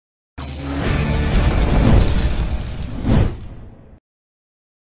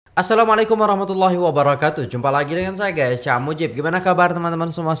Assalamualaikum warahmatullahi wabarakatuh. Jumpa lagi dengan saya guys, CAKMOJIB. Gimana kabar teman-teman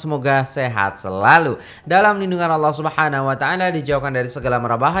semua? Semoga sehat selalu dalam lindungan Allah Subhanahu wa taala, dijauhkan dari segala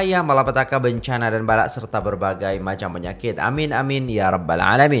mara bahaya, malapetaka, bencana dan balak serta berbagai macam penyakit. Amin amin ya rabbal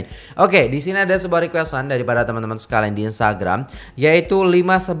alamin. Oke, di sini ada sebuah requestan daripada teman-teman sekalian di Instagram, yaitu 5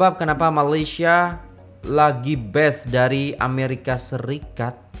 sebab kenapa Malaysia lagi best dari Amerika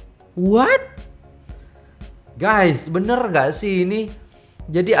Serikat. What? Guys, bener gak sih ini?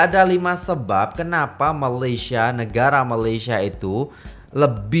 Jadi ada 5 sebab kenapa Malaysia, negara Malaysia itu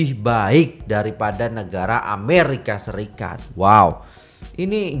lebih baik daripada negara Amerika Serikat. Wow,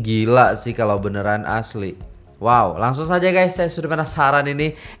 ini gila sih kalau beneran asli. Wow, langsung saja guys, saya sudah penasaran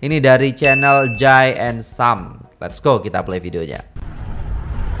ini. Ini dari channel Jai and Sam. Let's go, kita play videonya.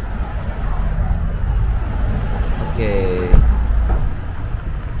 Oke.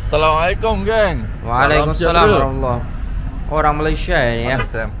 Assalamualaikum geng. Waalaikumsalam warahmatullahi. Orang Malaysia ini ya.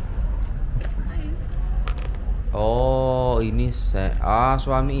 Oh, ini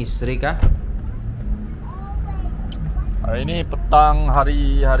suami istri kah? Hari ini petang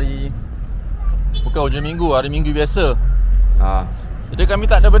hari bukan hujung minggu, hari minggu biasa. Jadi kami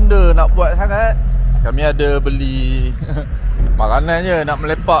tak ada benda nak buat sangat. Kami ada beli makanan je, nak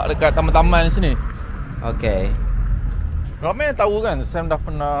melepak dekat taman-taman sini. Okay. Ramai yang tahu kan, Sam dah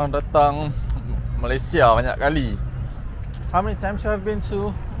pernah datang Malaysia banyak kali. How many times you have been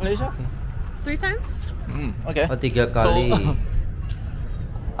to Malaysia? 3 times. Okay. Oh, 3 kali.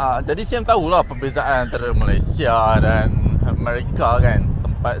 Jadi Sam tahulah perbezaan antara Malaysia dan Amerika kan,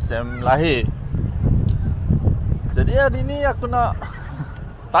 tempat Sam lahir. Jadi hari ni aku nak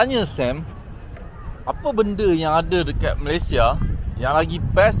tanya Sam, apa benda yang ada dekat Malaysia yang lagi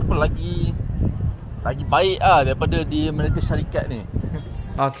best atau lagi baik daripada di Amerika Syarikat ni?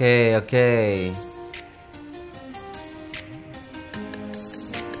 Okay.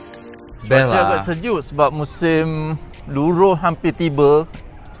 Cuaca agak sejuk sebab musim luruh hampir tiba.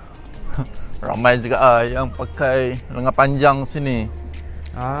 Ramai juga yang pakai lengan panjang sini.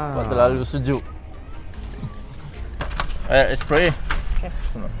 Sebab terlalu sejuk. Spray. Okay.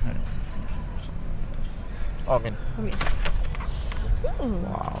 Oh, amin.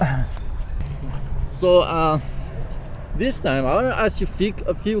 Wow. So, this time I want to ask you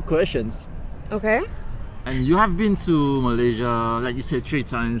a few questions. Okay. And you have been to Malaysia, like you said, 3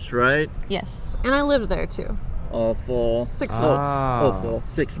 times, right? Yes, and I lived there too. For 6 months. For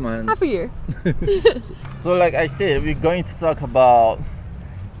 6 months. Half a year. So like I said, we're going to talk about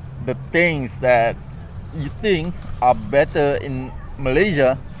the things that you think are better in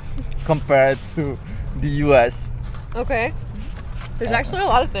Malaysia compared to the US. Okay. There's actually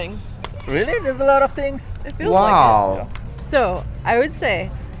a lot of things. Really? There's a lot of things? It feels Wow. like it. So, I would say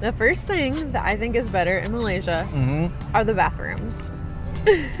the first thing that I think is better in Malaysia are the bathrooms.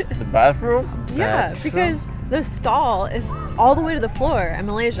 The bathroom? Yeah, because the stall is all the way to the floor in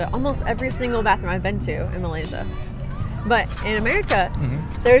Malaysia. Almost every single bathroom I've been to in Malaysia. But in America,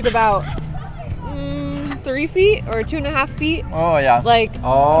 there's about 3 feet or 2.5 feet. Oh yeah. Like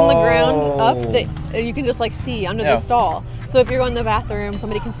from the ground up that you can just like see under the stall. So if you're going to the bathroom,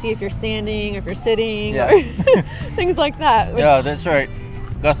 somebody can see if you're standing or if you're sitting or things like that. Yeah, that's right.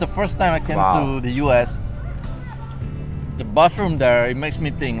 Because the first time I came to the US, the bathroom there, it makes me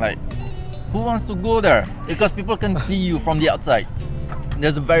think like, who wants to go there? Because people can see you from the outside.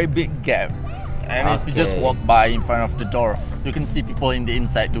 There's a very big gap. And if you just walk by in front of the door, you can see people in the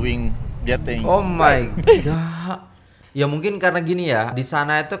inside doing their things. Oh my god. Ya mungkin karena gini ya, di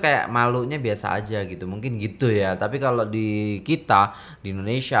sana itu kayak malunya biasa aja gitu, mungkin gitu ya. Tapi kalau di kita di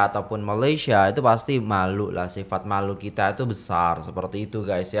Indonesia ataupun Malaysia itu pasti malu lah, sifat malu kita itu besar seperti itu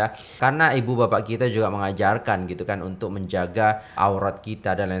guys ya. Karena ibu bapak kita juga mengajarkan gitu kan untuk menjaga aurat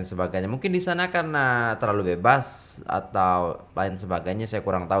kita dan lain sebagainya. Mungkin di sana karena terlalu bebas atau lain sebagainya, saya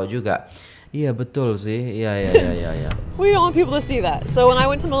kurang tahu juga. Iya betul sih, iya. We don't want people to see that. So when I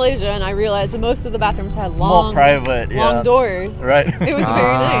went to Malaysia and I realized that most of the bathrooms had long doors. Right. It was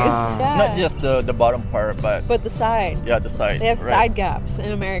very nice. Yeah. Not just the bottom part, but the side. Yeah, the side. They have side gaps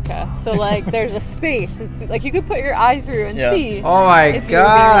in America. So like there's a space. It's like you could put your eye through and see. Oh my if you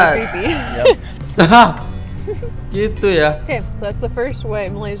were being god. real creepy. Gitu ya. Okay, so that's the first way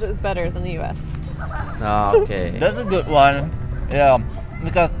Malaysia is better than the US. Okay. That's a good one. Yeah.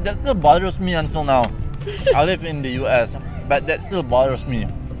 Because that still bothers me until now. I live in the US, but that still bothers me.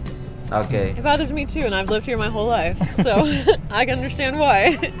 Okay. It bothers me too, and I've lived here my whole life, so I can understand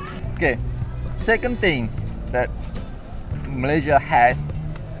why. Okay, second thing that Malaysia has,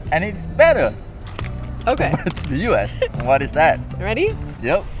 and it's better. Okay. It's the US. What is that? Ready?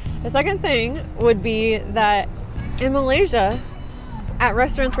 Yep. The second thing would be that in Malaysia, at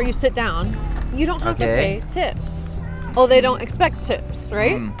restaurants where you sit down, you don't have to pay tips. Oh, they don't expect tips,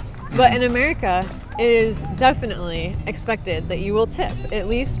 right? But in America, it is definitely expected that you will tip at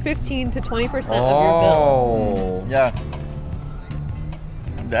least 15 to 20% of your bill. Yeah,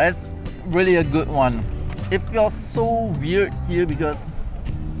 that's really a good one. It feels so weird here because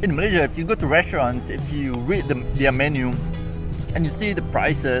in Malaysia, if you go to restaurants, if you read their menu and you see the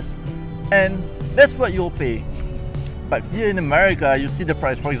prices, and that's what you'll pay. But here in America, you see the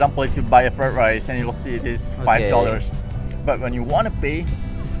price. For example, if you buy a fried rice and you'll see it is $5. But when you want to pay,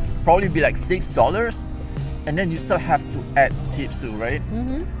 probably be like $6, and then you still have to add tips too, right?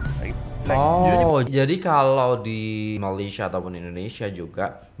 Jadi kalau di Malaysia ataupun Indonesia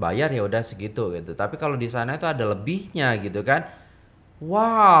juga bayar ya udah segitu gitu. Tapi kalau di sana itu ada lebihnya gitu kan.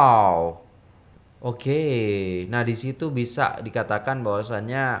 Wow. Oke. Nah, di situ bisa dikatakan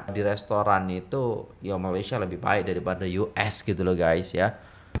bahwasannya di restoran itu ya Malaysia lebih baik daripada US gitu loh guys ya.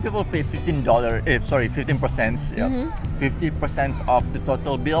 People pay $15, 15%, yeah. 50% of the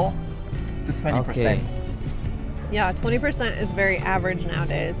total bill to 20%. Yeah, 20% is very average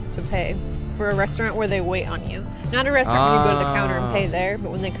nowadays to pay for a restaurant where they wait on you. Not a restaurant where you go to the counter and pay there,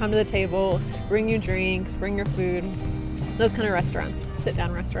 but when they come to the table, bring you drinks, bring your food, those kind of restaurants,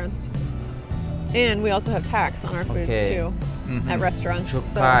 sit-down restaurants. And we also have tax on our foods too at restaurants.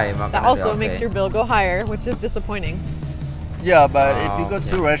 So that also makes your bill go higher, which is disappointing. Yeah, but if you go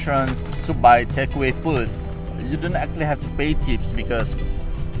to restaurants to buy takeaway food, you don't actually have to pay tips because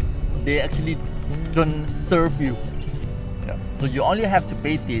they actually don't serve you. Yeah. So you only have to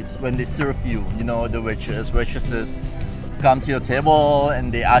pay tips when they serve you. You know, the waitresses come to your table and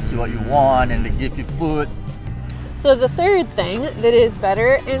they ask you what you want and they give you food. So the third thing that is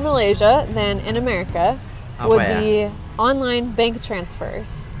better in Malaysia than in America would be online bank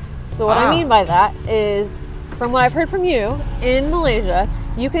transfers. So what I mean by that is, from what I've heard from you, in Malaysia,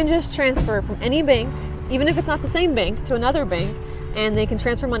 you can just transfer from any bank, even if it's not the same bank, to another bank, and they can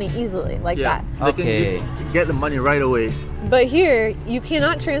transfer money easily like that. They can get the money right away. But here, you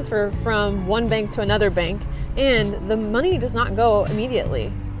cannot transfer from one bank to another bank, and the money does not go immediately.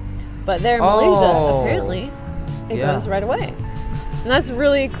 But there in Malaysia, apparently, it goes right away. And that's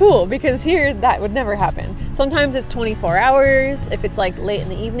really cool because here that would never happen. Sometimes it's 24 hours if it's like late in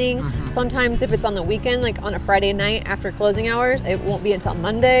the evening. Sometimes if it's on the weekend, like on a Friday night after closing hours, it won't be until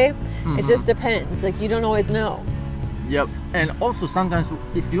Monday. It just depends. Like you don't always know. Yep. And also sometimes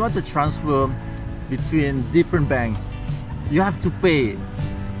if you want to transfer between different banks, you have to pay.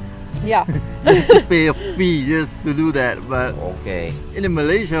 Yeah. You have to pay a fee just to do that. But in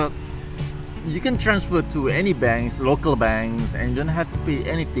Malaysia, you can transfer to any banks, local banks, and you don't have to pay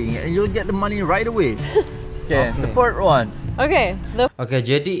anything, and you'll get the money right away. The fourth one.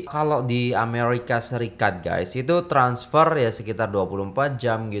 Jadi kalau di Amerika Serikat guys, itu transfer ya sekitar 24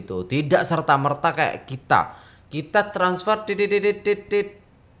 jam gitu. Tidak serta-merta kayak kita. Kita transfer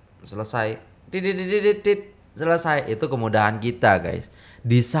selesai. Selesai. Itu kemudahan kita guys.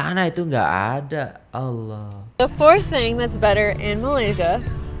 Di sana itu nggak ada. Allah. The fourth thing that's better in Malaysia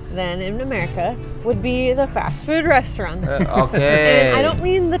than in America would be the fast food restaurants. And I don't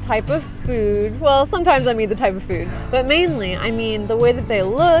mean the type of food. Well, sometimes I mean the type of food, but mainly I mean the way that they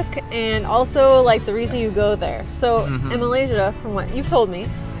look and also like the reason you go there. So in Malaysia, from what you've told me,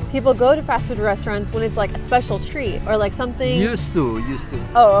 people go to fast food restaurants when it's like a special treat or like something. Used to.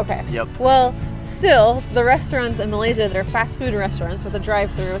 Oh, okay. Yep. Well, still, the restaurants in Malaysia that are fast food restaurants with a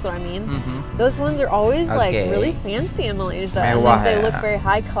drive-through is what I mean. Those ones are always like really fancy in Malaysia. And like, they look very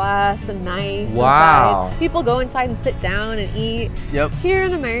high class and nice. Inside. People go inside and sit down and eat. Here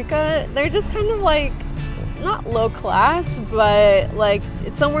in America, they're just kind of like not low class, but like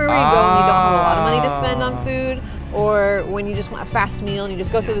it's somewhere where you go and you don't have a lot of money to spend on food, or when you just want a fast meal and you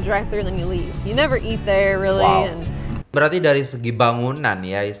just go through the drive-through and then you leave. You never eat there really. And berarti dari segi bangunan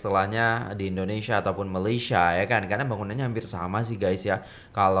ya istilahnya di Indonesia ataupun Malaysia ya kan, karena bangunannya hampir sama sih guys ya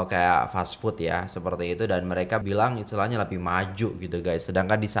kalau kayak fast food ya seperti itu, dan mereka bilang istilahnya lebih maju gitu guys,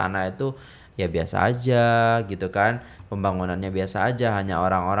 sedangkan di sana itu ya biasa aja gitu kan, pembangunannya biasa aja, hanya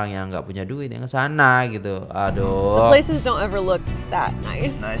orang-orang yang nggak punya duit yang ke sana gitu. Aduh. The places don't ever look that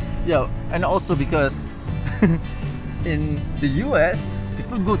nice. Yeah, and also because in the US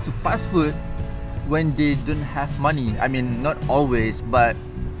people go to fast food when they don't have money. I mean, not always, but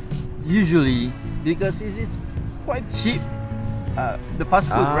usually because it is quite cheap. The fast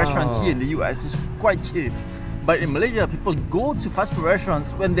food restaurants here in the US is quite cheap. But in Malaysia, people go to fast food restaurants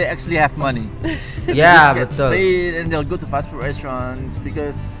when they actually have money. Yeah, betul. And they'll go to fast food restaurants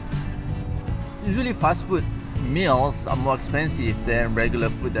because usually fast food meals are more expensive than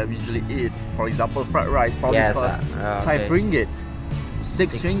regular food that we usually eat. For example, fried rice probably costs 5 ringgit.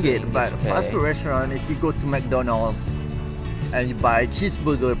 6 6 ringgit. ringgit, But okay. fast food restaurant, if you go to McDonald's and you buy a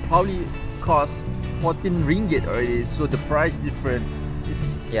cheeseburger, probably cost 14 ringgit already. So the price difference is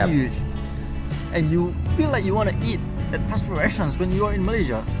Yep. huge. And you feel like you want to eat at fast food restaurants when you are in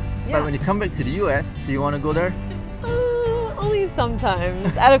Malaysia. Yeah. But when you come back to the US, do you want to go there? Only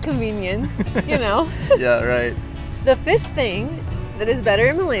sometimes, out of convenience, you know. Yeah, right. The fifth thing that is better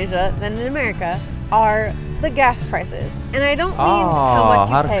in Malaysia than in America are the gas prices. And I don't mean how much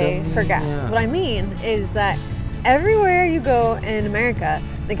you pay for gas. harganya. What I mean is that everywhere you go in America,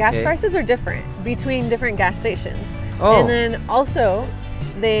 the gas Okay. prices are different between different gas stations. Oh. And then also,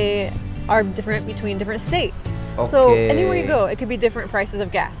 they are different between different states. So Okay. anywhere you go, it could be different prices of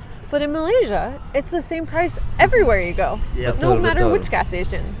gas. But in Malaysia, it's the same price everywhere you go. Yeah. No Betul, matter betul. which gas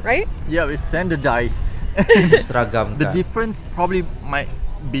station, right? Yeah, it's standardized. Seragam The kan. difference probably might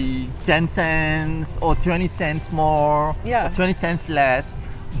be 10 cents or 20 cents more, Yeah. or 20 cents less.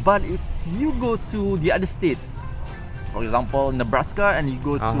 But if you go to the other states, for example, Nebraska, and you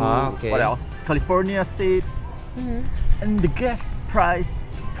go to Okay. what else? California state, and the gas price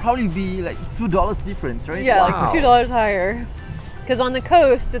probably be like $2 difference, right? Yeah, Wow. like $2 higher. Because on the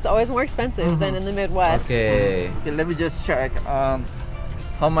coast, it's always more expensive than in the Midwest. Oke. Okay, let me just check. How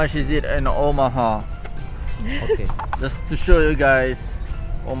much is it in Omaha? Oke. Just to show you guys,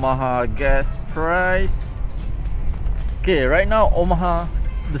 Omaha gas price. Okay, right now Omaha,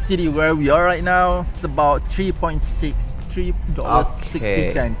 the city where we are right now, it's about $3.60.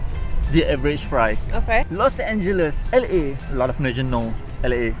 The average price. Okay. Los Angeles, LA, a lot of Malaysians know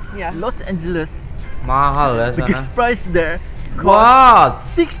LA. Yeah. Los Angeles, Mahal ya the gas sana. price there cost What?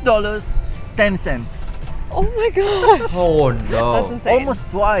 $6.10. Oh my god. Oh That's no. insane. Almost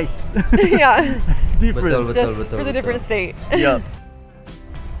twice. Yeah. Different. Betul, Just betul, for the different state. Yeah.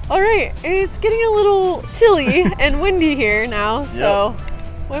 All right, it's getting a little chilly and windy here now, so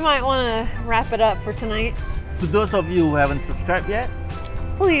we might want to wrap it up for tonight. To those of you who haven't subscribed yet,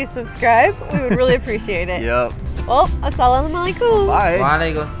 Please subscribe. We would really appreciate it. yep. Well, assalamualaikum. Bye.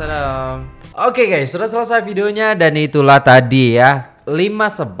 Waalaikumsalam. Oke guys, sudah selesai videonya dan itulah tadi ya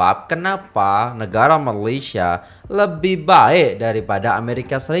 5 sebab kenapa negara Malaysia lebih baik daripada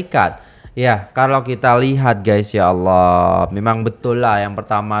Amerika Serikat. Ya, kalau kita lihat guys, ya Allah, memang betul lah. Yang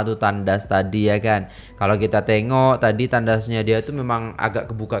pertama tuh tandas tadi ya kan. Kalau kita tengok tadi tandasnya dia tuh memang agak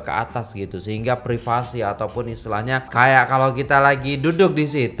kebuka ke atas gitu, sehingga privasi ataupun istilahnya kayak kalau kita lagi duduk di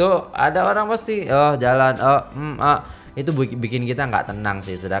situ ada orang pasti jalan itu bikin kita nggak tenang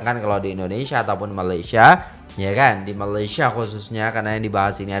sih. Sedangkan kalau di Indonesia ataupun Malaysia, ya kan, di Malaysia khususnya karena yang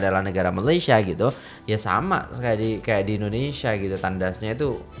dibahas ini adalah negara Malaysia gitu, ya sama kayak di Indonesia gitu, tandasnya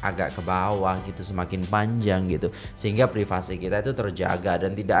itu agak ke bawah gitu, semakin panjang gitu, sehingga privasi kita itu terjaga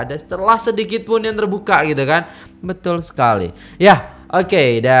dan tidak ada celah sedikit pun yang terbuka gitu kan. Betul sekali ya.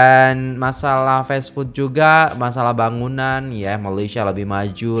 Oke, dan masalah fast food juga, masalah bangunan ya, Malaysia lebih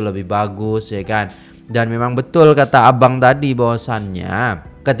maju, lebih bagus ya kan. Dan memang betul kata abang tadi bahwasannya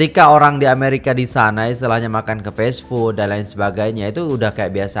ketika orang di Amerika di sana istilahnya makan ke fast food dan lain sebagainya itu udah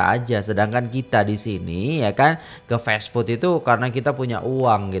kayak biasa aja. Sedangkan kita di sini ya kan ke fast food itu karena kita punya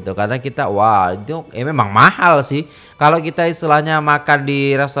uang gitu. Karena kita wah itu memang mahal sih. Kalau kita istilahnya makan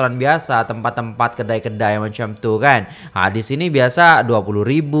di restoran biasa, tempat-tempat kedai-kedai macam tuh kan. Nah, di sini biasa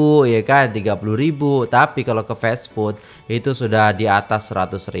 20.000 ya kan, 30.000. Tapi kalau ke fast food itu sudah di atas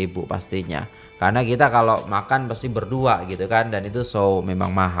 100.000 pastinya. Karena kita kalau makan pasti berdua gitu kan, dan itu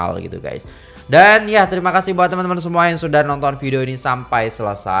memang mahal gitu guys. Dan ya terima kasih buat teman-teman semua yang sudah nonton video ini sampai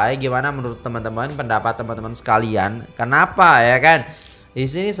selesai. Gimana menurut teman-teman, pendapat teman-teman sekalian? Kenapa ya kan? Di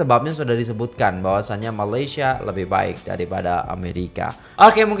sini sebabnya sudah disebutkan bahwasannya Malaysia lebih baik daripada Amerika.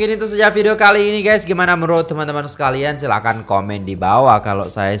 Oke, mungkin itu saja video kali ini guys. Gimana menurut teman-teman sekalian? Silahkan komen di bawah. Kalau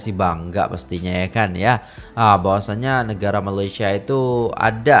saya sih bangga pastinya ya kan ya. Bahwasannya negara Malaysia itu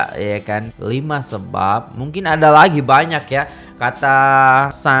ada ya kan 5 sebab. Mungkin ada lagi banyak ya. Kata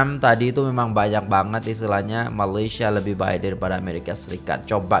Sam tadi itu memang banyak banget istilahnya Malaysia lebih baik daripada Amerika Serikat.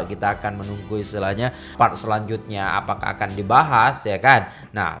 Coba kita akan menunggu istilahnya part selanjutnya apakah akan dibahas ya kan.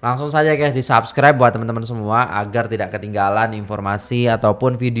 Nah langsung saja guys di subscribe buat teman-teman semua agar tidak ketinggalan informasi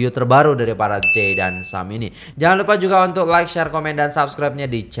ataupun video terbaru dari para J dan Sam ini. Jangan lupa juga untuk like, share, komen, dan subscribe-nya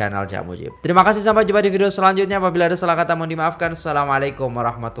di channel CAKMOJIB. Terima kasih, sampai jumpa di video selanjutnya. Apabila ada salah kata mohon dimaafkan. Assalamualaikum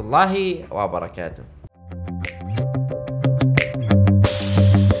warahmatullahi wabarakatuh.